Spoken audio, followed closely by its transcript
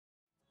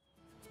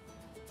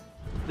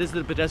This is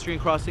the pedestrian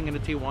crossing into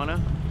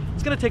Tijuana.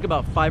 It's gonna take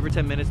about 5 or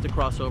 10 minutes to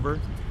cross over.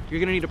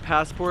 You're gonna need a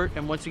passport,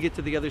 and once you get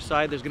to the other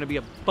side, there's gonna be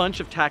a bunch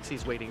of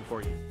taxis waiting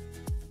for you.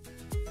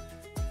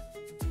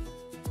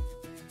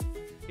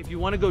 If you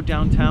wanna go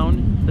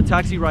downtown, the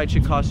taxi ride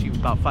should cost you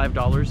about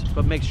 $5,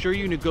 but make sure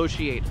you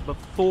negotiate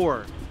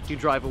before you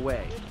drive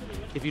away.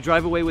 If you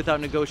drive away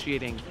without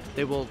negotiating,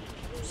 they will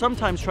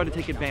sometimes try to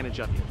take advantage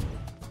of you.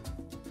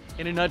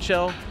 In a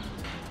nutshell,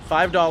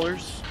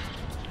 $5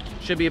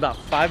 should be about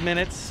 5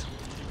 minutes,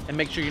 and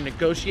make sure you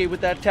negotiate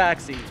with that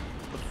taxi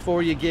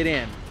before you get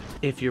in.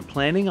 If you're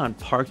planning on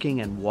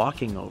parking and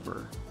walking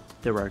over,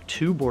 there are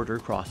 2 border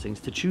crossings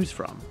to choose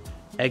from.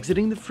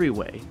 Exiting the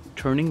freeway,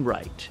 turning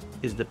right,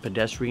 is the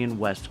pedestrian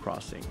west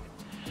crossing.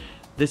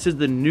 This is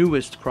the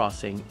newest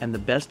crossing and the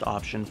best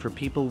option for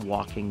people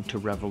walking to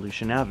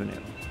Revolution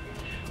Avenue.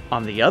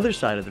 On the other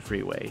side of the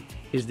freeway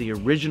is the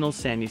original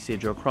San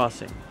Ysidro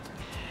crossing.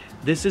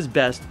 This is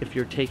best if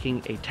you're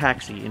taking a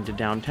taxi into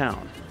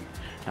downtown.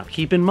 Now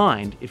keep in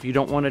mind, if you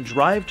don't want to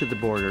drive to the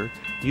border,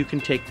 you can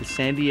take the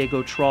San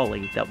Diego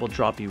trolley that will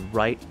drop you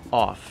right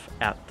off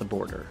at the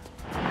border.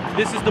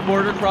 This is the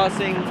border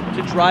crossing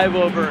to drive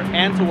over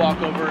and to walk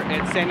over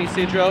at San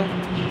Ysidro.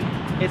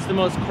 It's the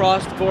most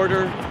crossed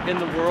border in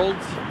the world,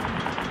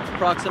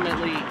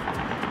 approximately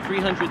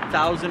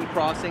 300,000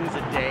 crossings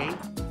a day.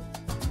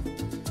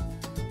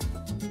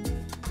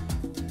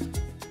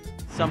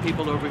 Some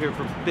people are over here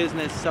for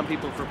business, some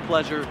people for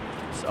pleasure.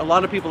 A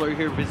lot of people are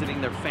here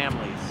visiting their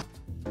families.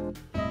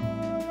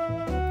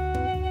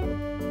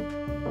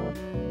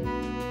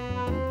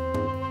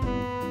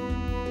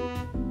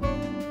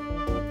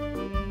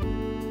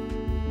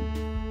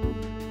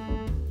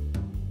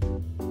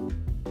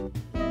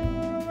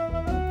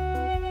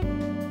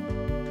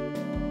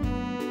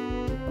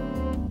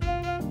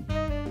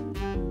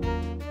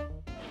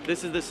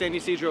 This is the San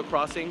Ysidro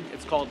crossing.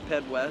 It's called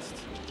Ped West.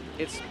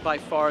 It's by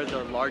far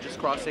the largest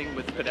crossing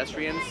with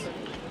pedestrians,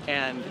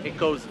 and it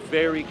goes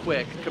very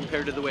quick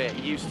compared to the way it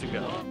used to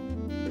go.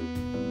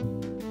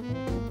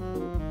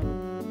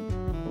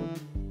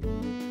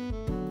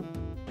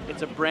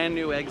 It's a brand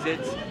new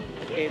exit.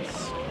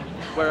 It's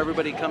where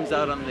everybody comes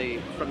out from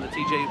the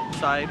TJ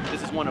side.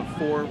 This is one of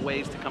 4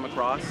 ways to come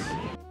across.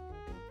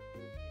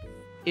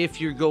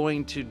 If you're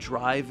going to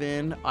drive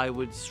in, I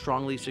would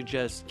strongly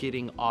suggest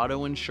getting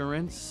auto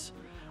insurance,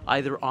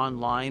 either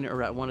online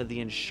or at one of the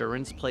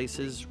insurance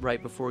places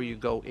right before you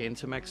go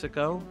into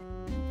Mexico.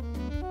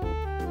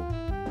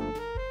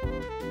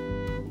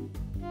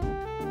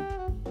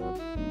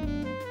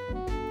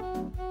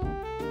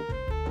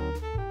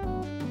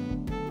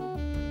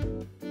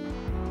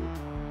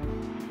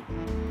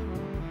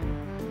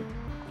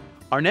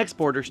 Our next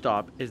border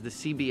stop is the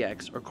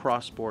CBX, or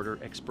Cross Border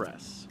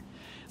Express.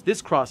 This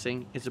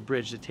crossing is a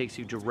bridge that takes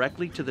you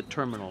directly to the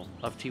terminal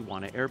of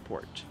Tijuana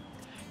Airport.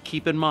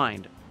 Keep in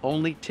mind,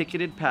 only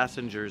ticketed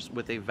passengers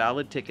with a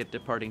valid ticket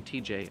departing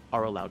TJ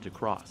are allowed to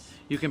cross.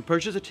 You can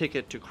purchase a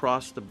ticket to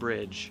cross the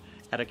bridge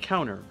at a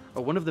counter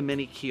or one of the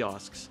many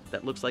kiosks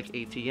that looks like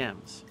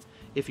ATMs.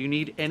 If you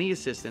need any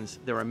assistance,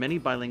 there are many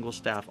bilingual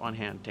staff on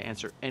hand to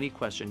answer any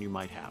question you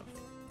might have.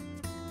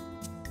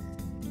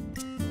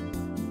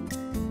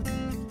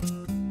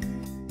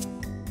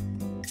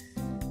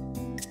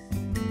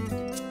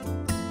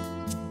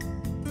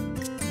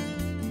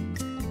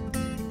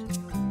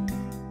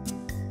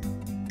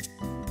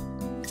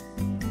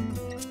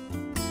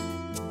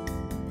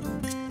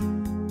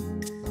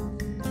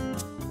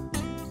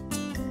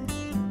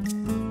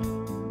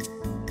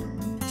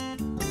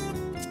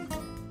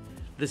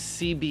 The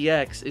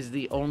CBX is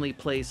the only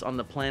place on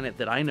the planet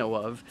that I know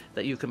of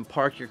that you can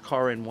park your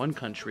car in one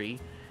country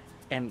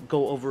and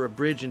go over a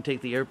bridge and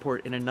take the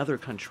airport in another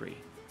country.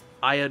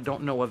 I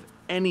don't know of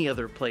any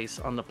other place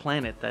on the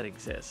planet that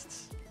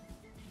exists.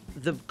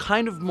 The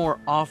kind of more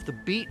off the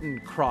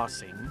beaten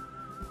crossing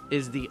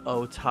is the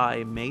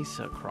Otay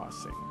Mesa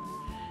crossing.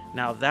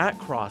 Now that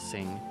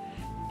crossing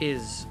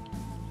is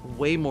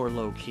way more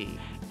low-key,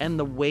 and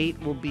the wait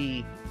will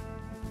be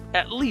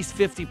at least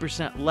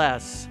 50%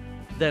 less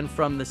than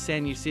from the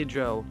San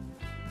Ysidro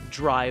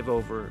drive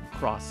over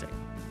crossing.